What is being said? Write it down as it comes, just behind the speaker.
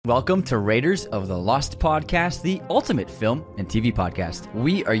Welcome to Raiders of the Lost Podcast, the ultimate film and TV podcast.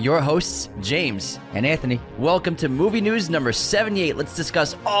 We are your hosts, James and Anthony. Welcome to movie news number 78. Let's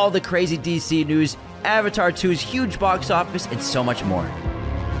discuss all the crazy DC news, Avatar 2's huge box office, and so much more.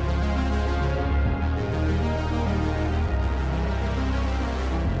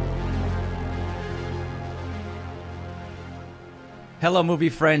 Hello, movie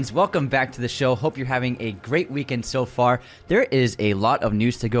friends. Welcome back to the show. Hope you're having a great weekend so far. There is a lot of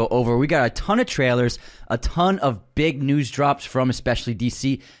news to go over. We got a ton of trailers, a ton of big news drops from especially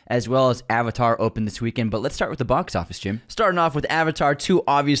DC, as well as Avatar open this weekend. But let's start with the box office, Jim. Starting off with Avatar 2,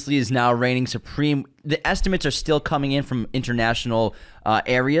 obviously is now reigning supreme. The estimates are still coming in from international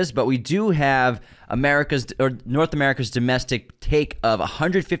areas, but we do have North America's domestic take of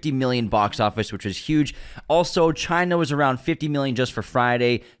 150 million box office, which is huge. Also, China was around 50 million just for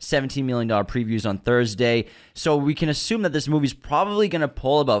Friday, $17 million previews on Thursday. So we can assume that this movie's probably going to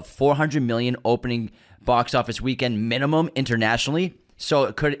pull about 400 million opening box office weekend minimum internationally. So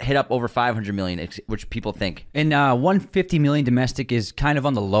it could hit up over 500 million, which people think. And 150 million domestic is kind of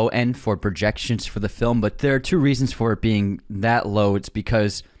on the low end for projections for the film, but there are two reasons for it being that low. It's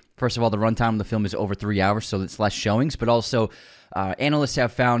because, first of all, the runtime of the film is over 3 hours, so it's less showings, but also analysts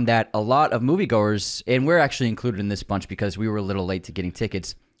have found that a lot of moviegoers, and we're actually included in this bunch because we were a little late to getting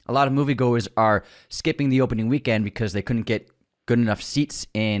tickets, a lot of moviegoers are skipping the opening weekend because they couldn't get good enough seats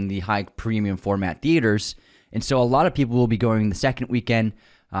in the high premium format theaters. And so a lot of people will be going the second weekend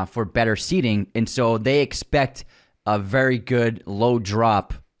for better seating. And so they expect a very good low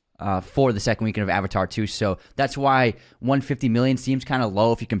drop for the second weekend of Avatar 2. So that's why 150 million seems kind of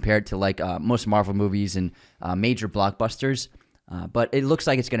low if you compare it to like most Marvel movies and major blockbusters. But it looks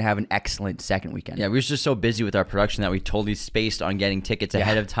like it's going to have an excellent second weekend. Yeah, we were just so busy with our production that we totally spaced on getting tickets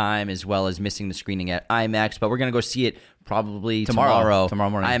ahead of time, as well as missing the screening at IMAX. But we're going to go see it probably tomorrow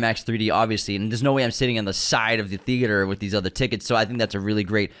morning. IMAX 3D, obviously. And there's no way I'm sitting on the side of the theater with these other tickets. So I think that's a really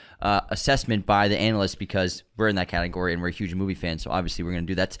great assessment by the analysts because we're in that category and we're huge movie fans. So obviously we're going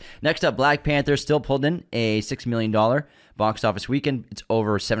to do that. Next up, Black Panther still pulled in a $6 million box office weekend. It's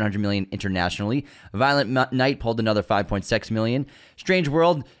over 700 million internationally. Violent Night pulled another 5.6 million. Strange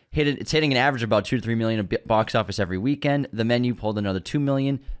World it's hitting an average of about 2 to 3 million box office every weekend. The Menu pulled another 2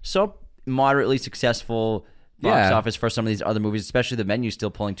 million. So moderately successful box office for some of these other movies, especially The Menu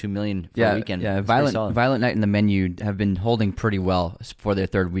still pulling 2 million for a weekend. Yeah, Violent Night and The Menu have been holding pretty well for their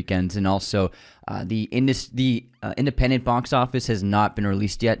third weekends, and also the independent box office has not been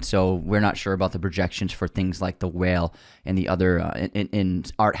released yet, so we're not sure about the projections for things like The Whale and the other in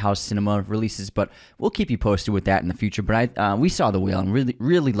art house cinema releases, but we'll keep you posted with that in the future. But we saw The Whale and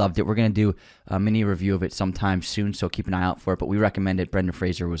really loved it. We're going to do a mini review of it sometime soon, so keep an eye out for it, but we recommend it. Brendan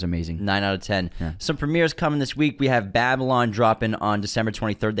Fraser was amazing. 9 out of 10. Yeah. Some premieres coming this week. We have Babylon dropping on December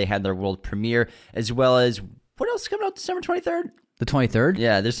 23rd. They had their world premiere, as well as, what else is coming out December 23rd? The 23rd?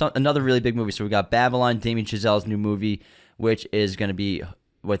 Yeah, there's another really big movie. So we got Babylon, Damien Chazelle's new movie, which is going to be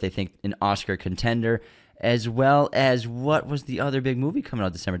what they think an Oscar contender, as well as what was the other big movie coming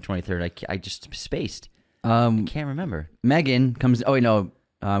out December 23rd? I just spaced. I can't remember. Megan comes... Oh, wait, no.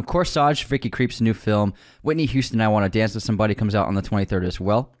 Corsage, Vicky Creep's new film. Whitney Houston, I Want to Dance with Somebody comes out on the 23rd as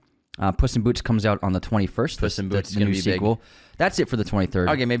well. Puss in Boots comes out on the 21st. Puss in Boots is the going new to be sequel. big. That's it for the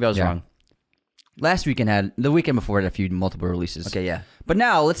 23rd. Okay, maybe I was wrong. The weekend before had multiple releases. Okay, yeah. But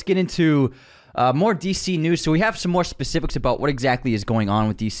now let's get into more DC news. So we have some more specifics about what exactly is going on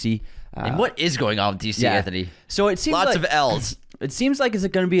with DC. And what is going on with DC, Anthony? So it seems lots of L's. It seems like it's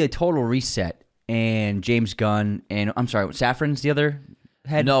going to be a total reset. And James Gunn and Safran's the other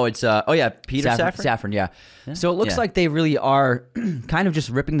head. No, it's Peter Safran. Safran, yeah. So it looks like they really are kind of just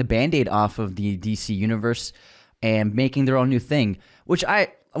ripping the Band-Aid off of the DC universe and making their own new thing, which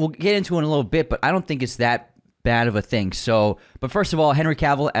we'll get into in a little bit, but I don't think it's that bad of a thing. So, but first of all, Henry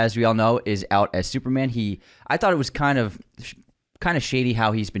Cavill, as we all know, is out as Superman. I thought it was kind of shady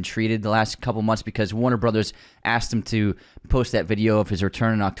how he's been treated the last couple months because Warner Brothers asked him to post that video of his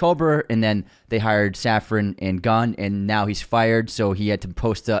return in October, and then they hired Safran and Gunn, and now he's fired, so he had to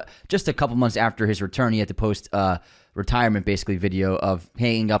post just a couple months after his return, he had to post a retirement basically video of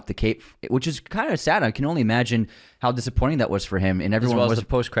hanging up the cape, which is kind of sad. I can only imagine how disappointing that was for him. And everyone as well as the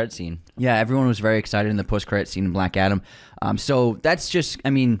post-credit scene. Yeah, everyone was very excited in the post-credit scene in Black Adam. So that's just,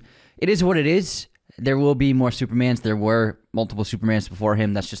 it is what it is. There will be more Supermans. There were multiple Supermans before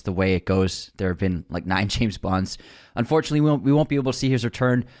him. That's just the way it goes. There have been like 9 James Bonds. Unfortunately, we won't be able to see his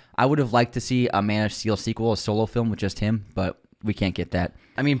return. I would have liked to see a Man of Steel sequel, a solo film with just him, but we can't get that.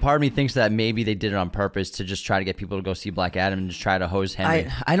 Part of me thinks that maybe they did it on purpose to just try to get people to go see Black Adam and just try to hose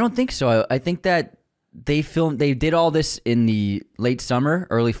Henry. I don't think so. I think that They did all this in the late summer,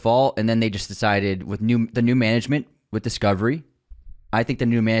 early fall, and then they just decided with the new management with Discovery. I think the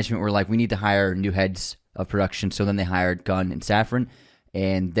new management were like, we need to hire new heads of production. So then they hired Gunn and Safran,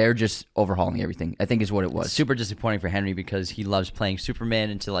 and they're just overhauling everything, I think is what it was. It's super disappointing for Henry because he loves playing Superman,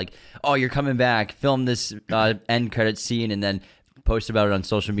 and to like, oh, you're coming back, film this end credit scene, and then post about it on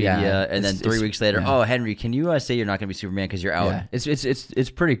social media, and then 3 weeks later, oh, Henry, can you say you're not going to be Superman because you're out? Yeah. It's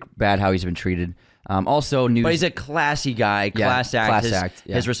pretty bad how he's been treated. Also, news. But he's a classy guy, class act.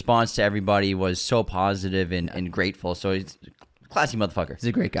 His response to everybody was so positive and grateful. So he's a classy motherfucker. He's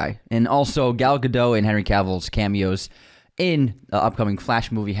a great guy. And also, Gal Gadot and Henry Cavill's cameos in the upcoming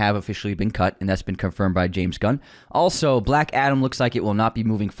Flash movie have officially been cut, and that's been confirmed by James Gunn. Also, Black Adam looks like it will not be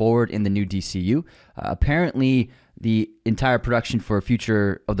moving forward in the new DCU. Apparently, the entire production for a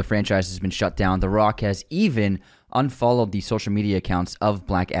future of the franchise has been shut down. The Rock has even unfollowed the social media accounts of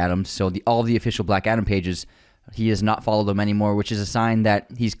Black Adam, so all of the official Black Adam pages, he has not followed them anymore, which is a sign that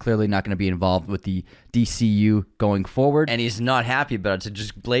he's clearly not going to be involved with the DCU going forward. And he's not happy about it, to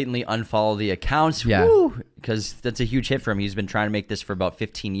just blatantly unfollow the accounts. Yeah. Because that's a huge hit for him. He's been trying to make this for about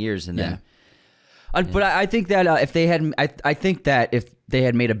 15 years, and then. But I think that if they had, I think that if they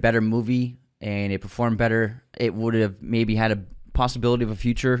had made a better movie and it performed better, it would have maybe had a possibility of a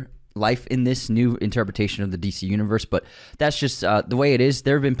future life in this new interpretation of the DC universe. But that's just the way it is.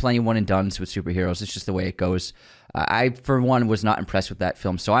 There have been plenty of one and dones with superheroes. It's just the way it goes. I, for one, was not impressed with that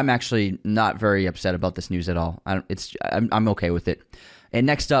film, so I'm actually not very upset about this news at all. I'm okay with it. And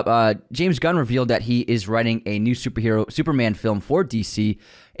next up, James Gunn revealed that he is writing a new Superman film for DC,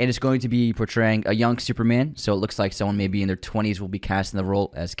 and it's going to be portraying a young Superman. So it looks like someone maybe in their 20s will be cast in the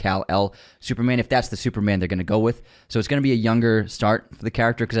role as Kal-El Superman, if that's the Superman they're going to go with. So it's going to be a younger start for the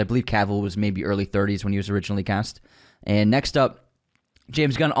character, because I believe Cavill was maybe early 30s when he was originally cast. And next up,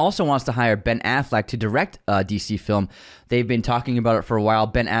 James Gunn also wants to hire Ben Affleck to direct a DC film. They've been talking about it for a while.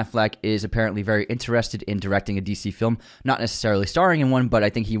 Ben Affleck is apparently very interested in directing a DC film, not necessarily starring in one, but I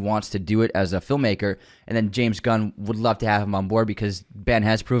think he wants to do it as a filmmaker. And then James Gunn would love to have him on board because Ben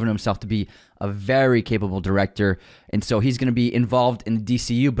has proven himself to be a very capable director. And so he's going to be involved in the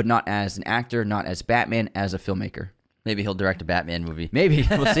DCU, but not as an actor, not as Batman, as a filmmaker. Maybe he'll direct a Batman movie. Maybe.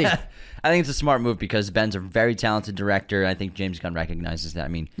 We'll see. I think it's a smart move because Ben's a very talented director. I think James Gunn recognizes that. I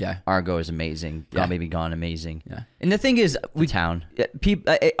mean, Argo is amazing. Gone Baby Gone, amazing. Yeah. And the thing is,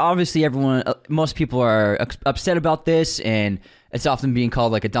 obviously most people are upset about this, and it's often being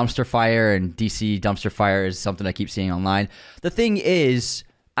called like a dumpster fire, and DC dumpster fire is something I keep seeing online. The thing is,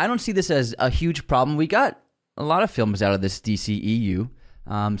 I don't see this as a huge problem. We got a lot of films out of this DCEU.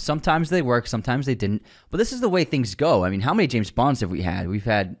 Sometimes they work, sometimes they didn't. But this is the way things go. I mean, how many James Bonds have we had? We've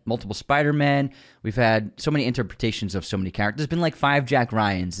had multiple Spider-Man. We've had so many interpretations of so many characters. There's been like 5 Jack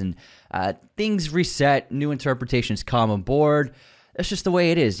Ryans, and things reset, new interpretations come aboard. That's just the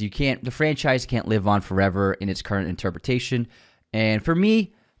way it is. The franchise can't live on forever in its current interpretation. And for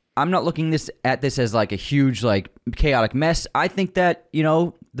me, I'm not looking at this as like a huge, like chaotic mess. I think that,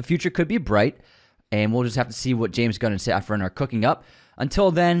 the future could be bright, and we'll just have to see what James Gunn and Safran are cooking up.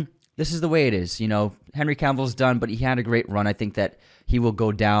 Until then, this is the way it is. Henry Cavill's done, but he had a great run. I think that he will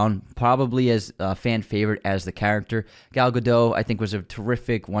go down probably as a fan favorite as the character. Gal Gadot, I think, was a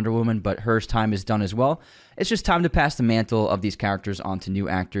terrific Wonder Woman, but her time is done as well. It's just time to pass the mantle of these characters on to new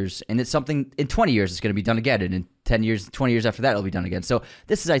actors, and it's something in 20 years it's going to be done again, and in 10 years, 20 years after that, it'll be done again. So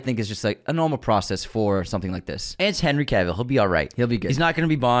this I think, is just like a normal process for something like this. And it's Henry Cavill. He'll be all right. He'll be good. He's not going to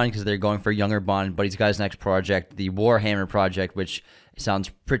be Bond because they're going for a younger Bond, but he's got his next project, the Warhammer project, which sounds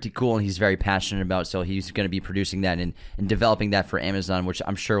pretty cool and he's very passionate about. So he's going to be producing that and developing that for Amazon, which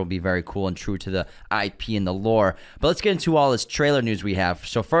I'm sure will be very cool and true to the IP and the lore. But let's get into all this trailer news we have.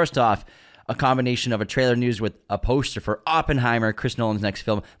 So first off, a combination of a trailer news with a poster for Oppenheimer, Chris Nolan's next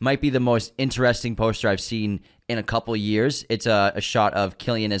film, might be the most interesting poster I've seen in a couple of years. It's a shot of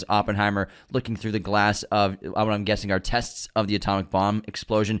Cillian as Oppenheimer looking through the glass of what I'm guessing are tests of the atomic bomb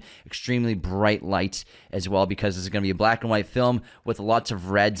explosion. Extremely bright lights as well, because this is going to be a black and white film with lots of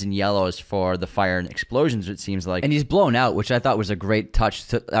reds and yellows for the fire and explosions, it seems like. And he's blown out, which I thought was a great touch.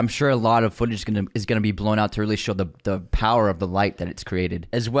 I'm sure a lot of footage is going to be blown out to really show the power of the light that it's created.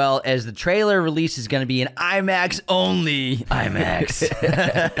 As well as the trailer release is going to be an IMAX only.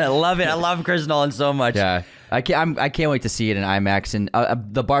 IMAX. I love it. I love Chris Nolan so much. Yeah. I can't wait to see it in IMAX, and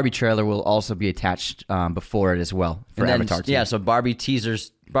the Barbie trailer will also be attached before it as well for Avatar 2. Yeah, so Barbie's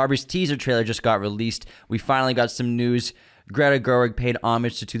teaser trailer just got released. We finally got some news. Greta Gerwig paid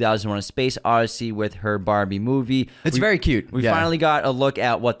homage to 2001: A Space Odyssey with her Barbie movie. It's very cute. We finally got a look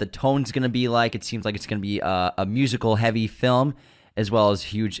at what the tone's going to be like. It seems like it's going to be a musical-heavy film. as well as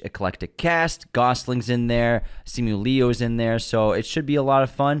huge eclectic cast. Gosling's in there, Simu Liu's in there, so it should be a lot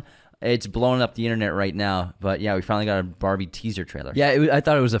of fun. It's blowing up the internet right now, but yeah, we finally got a Barbie teaser trailer. Yeah, I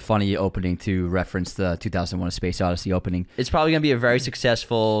thought it was a funny opening to reference the 2001: A Space Odyssey opening. It's probably going to be a very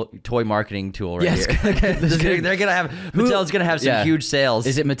successful toy marketing tool right here. They're going to have, Mattel's going to have some huge sales.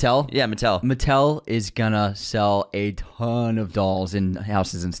 Is it Mattel? Yeah, Mattel. Mattel is going to sell a ton of dolls in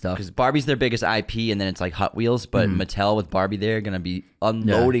houses and stuff. Because Barbie's their biggest IP, and then it's like Hot Wheels, but Mattel with Barbie, they're going to be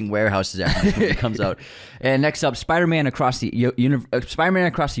unloading warehouses after this movie comes out. And next up, Spider-Man Across the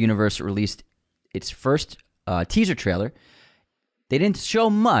Universe released its first teaser trailer. They didn't show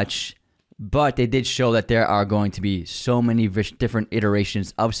much, but they did show that there are going to be so many different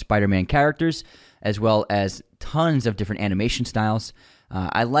iterations of Spider-Man characters, as well as tons of different animation styles.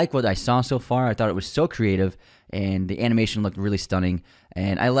 I like what I saw so far. I thought it was so creative, and the animation looked really stunning.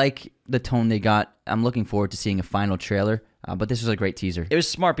 And I like the tone they got. I'm looking forward to seeing a final trailer. But this was a great teaser. It was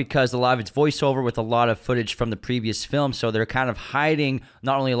smart because a lot of it's voiceover with a lot of footage from the previous film, so they're kind of hiding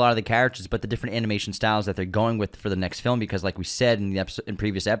not only a lot of the characters, but the different animation styles that they're going with for the next film. Because, like we said in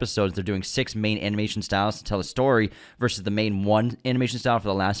previous episodes, they're doing 6 main animation styles to tell a story versus the main 1 animation style for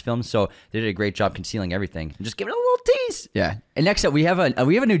the last film. So they did a great job concealing everything and just giving it a little tease. Yeah. And next up, we have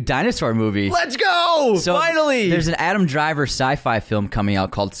a new dinosaur movie. Let's go! So finally, there's an Adam Driver sci-fi film coming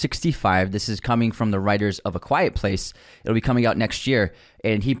out called 65. This is coming from the writers of A Quiet Place. It'll be coming out next year,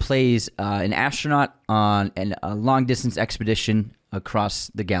 and he plays an astronaut on a long-distance expedition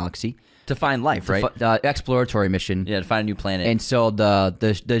across the galaxy to find life, right? Exploratory mission. Yeah, to find a new planet. And so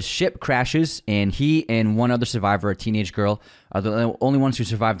the ship crashes, and he and one other survivor, a teenage girl, are the only ones who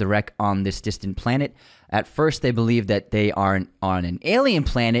survived the wreck on this distant planet. At first, they believe that they are on an alien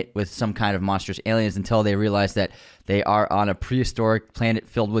planet with some kind of monstrous aliens until they realize that they are on a prehistoric planet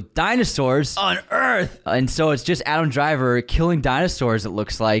filled with dinosaurs. On Earth! And so it's just Adam Driver killing dinosaurs, it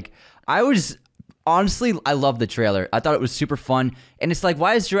looks like. Honestly, I love the trailer. I thought it was super fun. And it's like,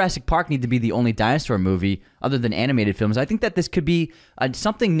 why does Jurassic Park need to be the only dinosaur movie other than animated films? I think that this could be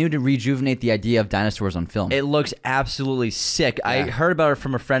something new to rejuvenate the idea of dinosaurs on film. It looks absolutely sick. Yeah. I heard about it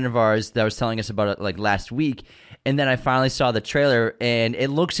from a friend of ours that was telling us about it like last week. And then I finally saw the trailer, and it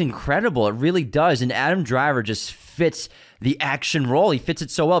looks incredible. It really does. And Adam Driver just fits the action role. He fits it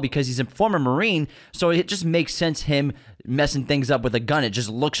so well because he's a former Marine, so it just makes sense him messing things up with a gun. It just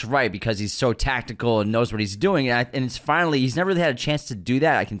looks right because he's so tactical and knows what he's doing. And it's finally, he's never really had a chance to do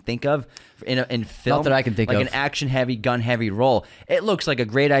that I can think of in film. Not that I can think of. Like an action-heavy, gun-heavy role. It looks like a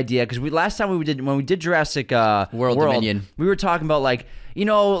great idea because last time when we did Jurassic World Dominion, we were talking about like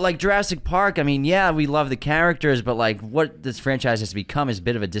Jurassic Park, I mean, yeah, we love the characters, but like what this franchise has become is a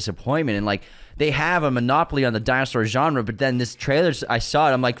bit of a disappointment. And like they have a monopoly on the dinosaur genre, but then this trailer, I saw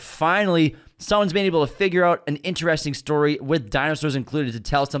it, I'm like, finally, someone's been able to figure out an interesting story with dinosaurs included to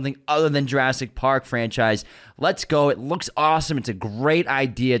tell something other than Jurassic Park franchise. Let's go. It looks awesome. It's a great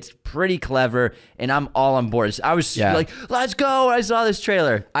idea. It's pretty clever, and I'm all on board. I was like, let's go. I saw this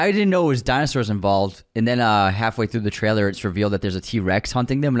trailer. I didn't know it was dinosaurs involved, and then halfway through the trailer, it's revealed that there's a T-Rex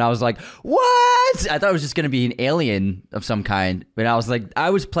hunting them, and I was like, what? I thought it was just going to be an alien of some kind, but I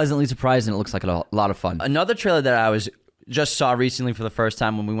was pleasantly surprised, and it looks like a lot of fun. Another trailer that I just saw recently for the first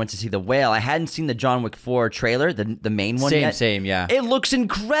time when we went to see The Whale. I hadn't seen the John Wick 4 trailer, the main one yet. Same, yeah. It looks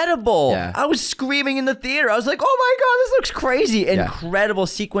incredible. Yeah. I was screaming in the theater. I was like, oh my God, this looks crazy. Yeah. Incredible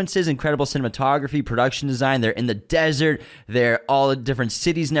sequences, incredible cinematography, production design. They're in the desert. They're all the different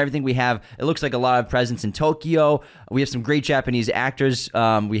cities and everything we have. It looks like a lot of presence in Tokyo. We have some great Japanese actors.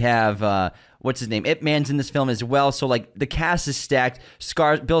 We have... what's his name? Ip Man's in this film as well. So, like, the cast is stacked.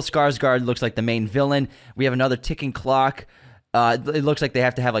 Bill Skarsgård looks like the main villain. We have another ticking clock. It looks like they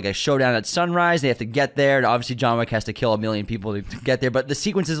have to have, like, a showdown at sunrise. They have to get there. And obviously, John Wick has to kill 1 million people to get there. But the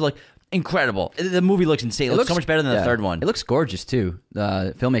sequences look incredible. The movie looks insane. It looks so much better than the third one. It looks gorgeous, too,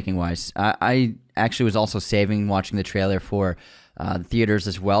 filmmaking-wise. I actually was also saving watching the trailer for the theaters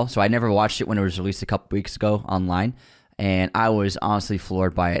as well. So I never watched it when it was released a couple weeks ago online. And I was honestly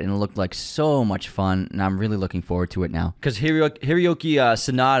floored by it, and it looked like so much fun, and I'm really looking forward to it now. Because Hiroyuki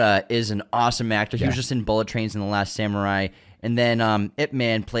Sanada is an awesome actor. He was just in Bullet Trains and The Last Samurai. And then Ip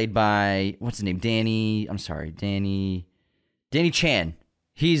Man, played by, what's his name? Danny Chan.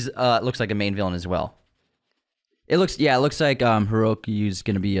 He's looks like a main villain as well. It looks like Hiroki is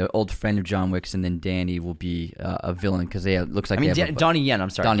going to be an old friend of John Wick's, and then Danny will be a villain because it looks like Donnie Yen. I'm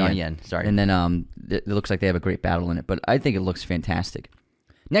sorry, Donnie Yen. Sorry. And then it looks like they have a great battle in it, but I think it looks fantastic.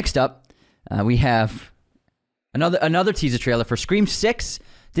 Next up, we have another teaser trailer for Scream 6.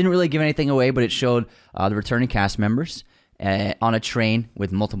 Didn't really give anything away, but it showed the returning cast members, on a train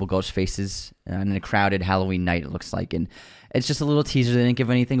with multiple ghost faces in a crowded Halloween night, it looks like. And it's just a little teaser. They didn't give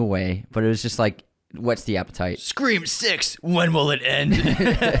anything away, but it was just like, what's the appetite? Scream 6, when will it end?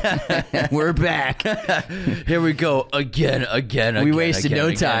 We're back. Here we go again. We wasted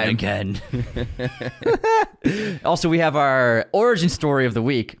no time. Again. Also, we have our origin story of the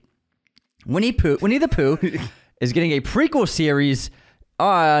week. Winnie the Pooh is getting a prequel series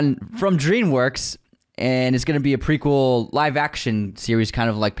from DreamWorks, and it's going to be a prequel live action series, kind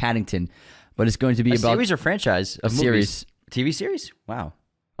of like Paddington, but it's going to be about series or franchise of series. TV series. Wow.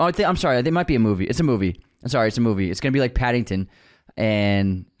 Oh, I'm sorry. It might be a movie. It's a movie. I'm sorry. It's a movie. It's going to be like Paddington.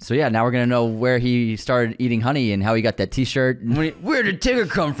 And so, yeah, now we're going to know where he started eating honey and how he got that T-shirt. Where did Tigger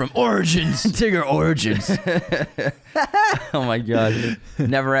come from? Origins. Tigger origins. Oh, my God.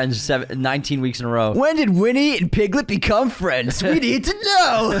 Never ends. 19 weeks in a row. When did Winnie and Piglet become friends? We need to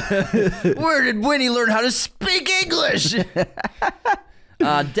know. Where did Winnie learn how to speak English?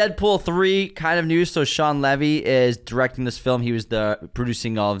 Deadpool 3 kind of news. So Sean Levy is directing this film. He was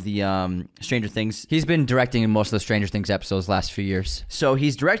producing all of the Stranger Things. He's been directing most of the Stranger Things episodes the last few years. So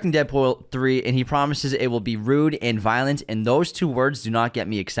he's directing Deadpool 3, and he promises it will be rude and violent. And those two words do not get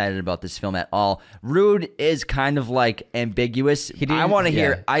me excited about this film at all. Rude is kind of like ambiguous. I want to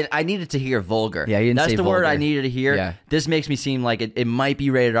hear. I needed to hear vulgar. Yeah, he didn't That's say the vulgar. word I needed to hear. Yeah. This makes me seem like it might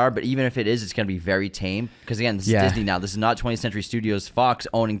be rated R, but even if it is, it's going to be very tame. Because again, this is Disney now. This is not 20th Century Studios, Fox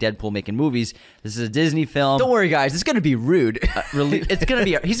owning Deadpool, making movies. This is a Disney film. Don't worry, guys. It's going to be rude. It's going to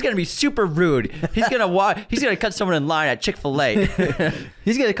be. He's going to be super rude. He's going to cut someone in line at Chick-fil-A.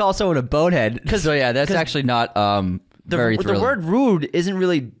 He's going to call someone a bonehead. So yeah, that's actually not very thrilling. The word rude isn't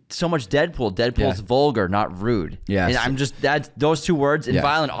really so much Deadpool. Deadpool's vulgar, not rude. Yeah, and I'm just those two words. And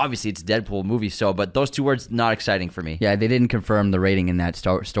violent, obviously, it's a Deadpool movie. So, but those two words not exciting for me. Yeah, they didn't confirm the rating in that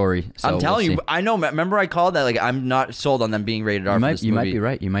story. So I'm telling you, I know. Remember, I called that. Like, I'm not sold on them being rated R. You might be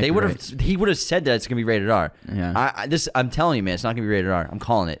right. He would have said that it's gonna be rated R. Yeah. I'm telling you, man, it's not gonna be rated R. I'm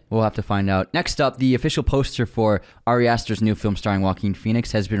calling it. We'll have to find out. Next up, the official poster for Ari Aster's new film starring Joaquin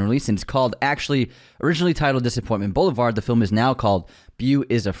Phoenix has been released, and it's called, originally titled Disappointment Boulevard. The film is now called Beau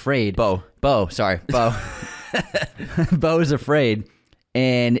is Afraid. Bo is Afraid.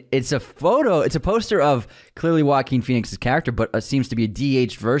 And it's a poster of clearly Joaquin Phoenix's character, but it seems to be a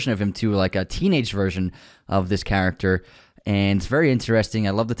de-aged version of him too, like a teenage version of this character. And it's very interesting.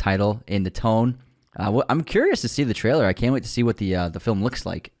 I love the title and the tone. I'm curious to see the trailer. I can't wait to see what the film looks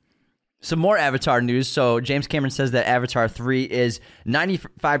like. Some more Avatar news. So James Cameron says that Avatar 3 is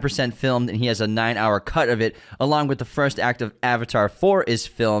 95% filmed, and he has a 9-hour cut of it, along with the first act of Avatar 4 is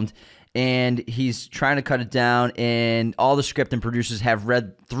filmed, and he's trying to cut it down, and all the script and producers have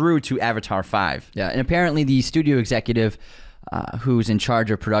read through to Avatar 5. Yeah, and apparently the studio executive who's in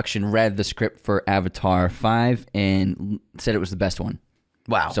charge of production read the script for Avatar 5 and said it was the best one.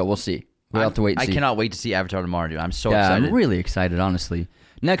 Wow. So we'll see. We'll have to wait and see. I cannot wait to see Avatar tomorrow, dude. I'm so excited. I'm really excited, honestly.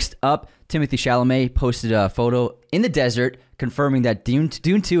 Next up, Timothée Chalamet posted a photo in the desert confirming that Dune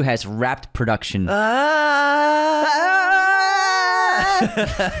 2 has wrapped production. Oh,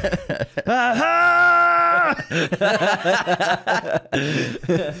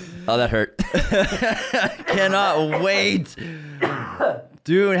 that hurt. Cannot wait.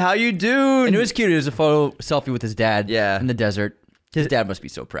 Dude, how you doing? And it was cute. It was a selfie with his dad in the desert. His dad must be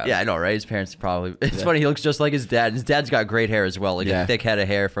so proud. Yeah, I know, right? His parents probably. It's funny. He looks just like his dad. His dad's got great hair as well, like a thick head of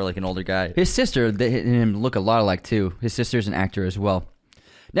hair for like an older guy. His sister and him look a lot alike too. His sister's an actor as well.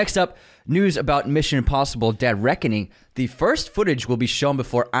 Next up, news about Mission Impossible: Dead Reckoning. The first footage will be shown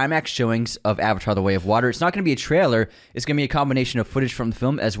before IMAX showings of Avatar: The Way of Water. It's not going to be a trailer. It's going to be a combination of footage from the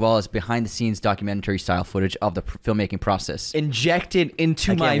film as well as behind-the-scenes documentary-style footage of the filmmaking process. Injected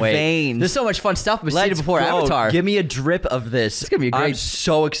into my veins. There's so much fun stuff before Avatar. Give me a drip of this. It's going to be a great... I'm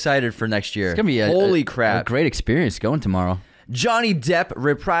so excited for next year. It's going to be holy crap. A great experience going tomorrow. Johnny Depp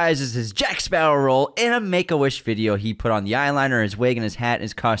reprises his Jack Sparrow role in a Make-A-Wish video. He put on the eyeliner, his wig, and his hat, and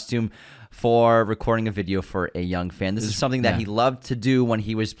his costume for recording a video for a young fan. This is something that he loved to do when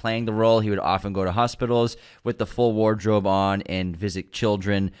he was playing the role. He would often go to hospitals with the full wardrobe on and visit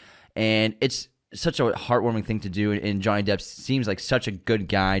children. And it's such a heartwarming thing to do. And Johnny Depp seems like such a good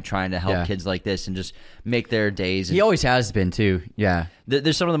guy trying to help kids like this and just make their days. He always has been too. Yeah.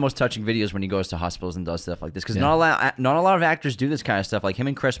 There's some of the most touching videos when he goes to hospitals and does stuff like this, because not a lot of actors do this kind of stuff. Like him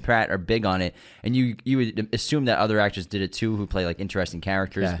and Chris Pratt are big on it, and you would assume that other actors did it too, who play like interesting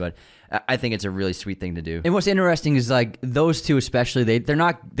characters. Yeah. But I think it's a really sweet thing to do. And what's interesting is like those two especially, they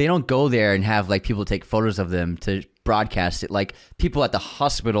don't go there and have like people take photos of them to broadcast it. Like people at the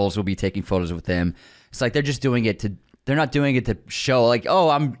hospitals will be taking photos with them. It's like they're just doing it to. They're not doing it to show like, oh,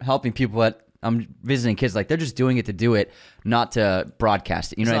 I'm helping people at I'm visiting kids, like they're just doing it to do it, not to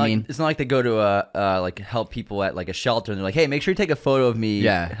broadcast it. You know what I mean? It's not like they go to like help people at like a shelter and they're like, hey, make sure you take a photo of me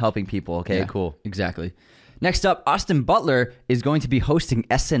helping people. Okay, cool. Exactly. Next up, Austin Butler is going to be hosting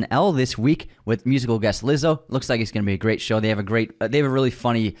SNL this week with musical guest Lizzo. Looks like it's going to be a great show. They have a really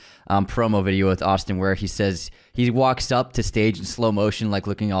funny promo video with Austin where he says he walks up to stage in slow motion, like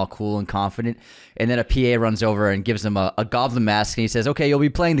looking all cool and confident, and then a PA runs over and gives him a goblin mask, and he says, "Okay, you'll be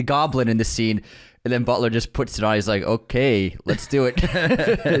playing the goblin in this scene." And then Butler just puts it on. He's like, okay, let's do it.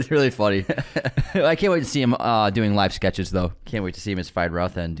 It's really funny. I can't wait to see him doing live sketches, though. Can't wait to see him as Fied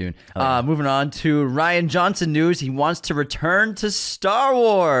Routha and Dune. Moving on to Rian Johnson news. He wants to return to Star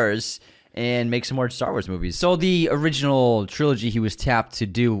Wars and make some more Star Wars movies. So the original trilogy he was tapped to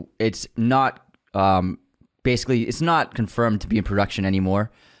do, it's not it's not confirmed to be in production anymore.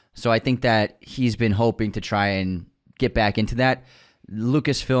 So I think that he's been hoping to try and get back into that.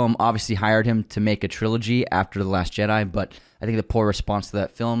 Lucasfilm obviously hired him to make a trilogy after The Last Jedi, but I think the poor response to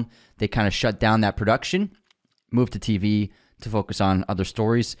that film, they kind of shut down that production, moved to TV to focus on other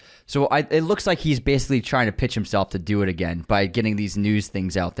stories. So it looks like he's basically trying to pitch himself to do it again by getting these news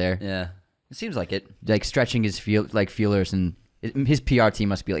things out there. Yeah, it seems like it. Like stretching his feelers, and his PR team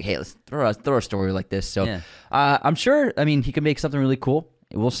must be like, hey, let's throw a story like this. So I'm sure, he can make something really cool.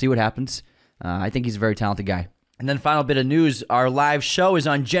 We'll see what happens. I think he's a very talented guy. And then final bit of news, our live show is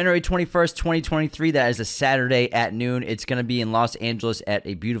on January 21st, 2023. That is a Saturday at noon. It's going to be in Los Angeles at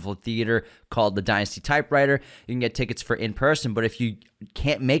a beautiful theater called the Dynasty Typewriter. You can get tickets for in-person, but if you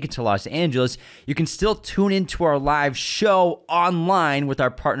can't make it to Los Angeles, you can still tune into our live show online with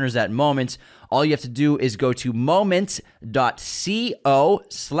our partners at Moment. All you have to do is go to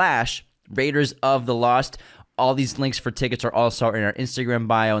moment.co/Raiders of the Lost. All these links for tickets are also in our Instagram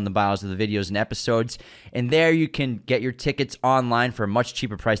bio and the bios of the videos and episodes. And there you can get your tickets online for a much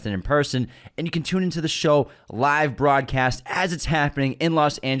cheaper price than in person. And you can tune into the show live broadcast as it's happening in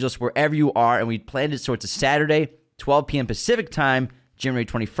Los Angeles, wherever you are. And we planned it so it's a Saturday, 12 p.m. Pacific time, January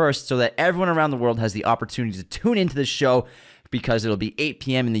 21st, so that everyone around the world has the opportunity to tune into the show, because it'll be 8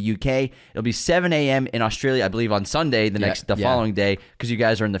 p.m. in the UK. It'll be 7 a.m. in Australia, I believe, on Sunday, the following day, because you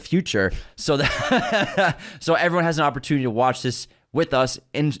guys are in the future. So so everyone has an opportunity to watch this with us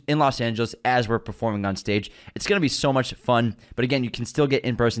in Los Angeles as we're performing on stage. It's going to be so much fun. But again, you can still get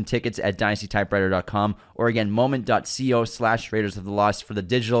in-person tickets at dynastytypewriter.com, or again, moment.co/Raiders of the Lost for the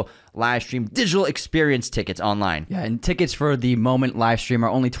digital live stream, digital experience tickets online. Yeah, and tickets for the Moment live stream are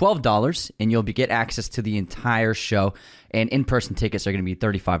only $12, and you'll get access to the entire show. And in-person tickets are going to be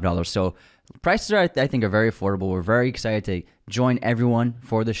 $35. So prices I think are very affordable. We're very excited to join everyone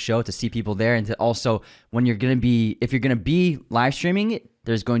for the show, to see people there, and to also, if you're going to be live streaming it,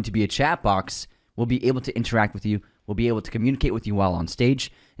 there's going to be a chat box. We'll be able to interact with you. We'll be able to communicate with you while on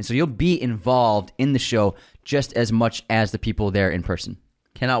stage. And so you'll be involved in the show just as much as the people there in person.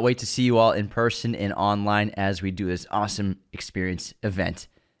 Cannot wait to see you all in person and online as we do this awesome experience event.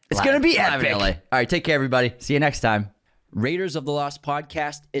 It's going to be epic. All right, take care, everybody. See you next time. Raiders of the Lost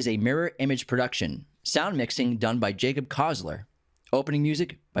podcast is a Mirror Image production. Sound mixing done by Jacob Kosler. Opening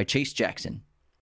music by Chase Jackson.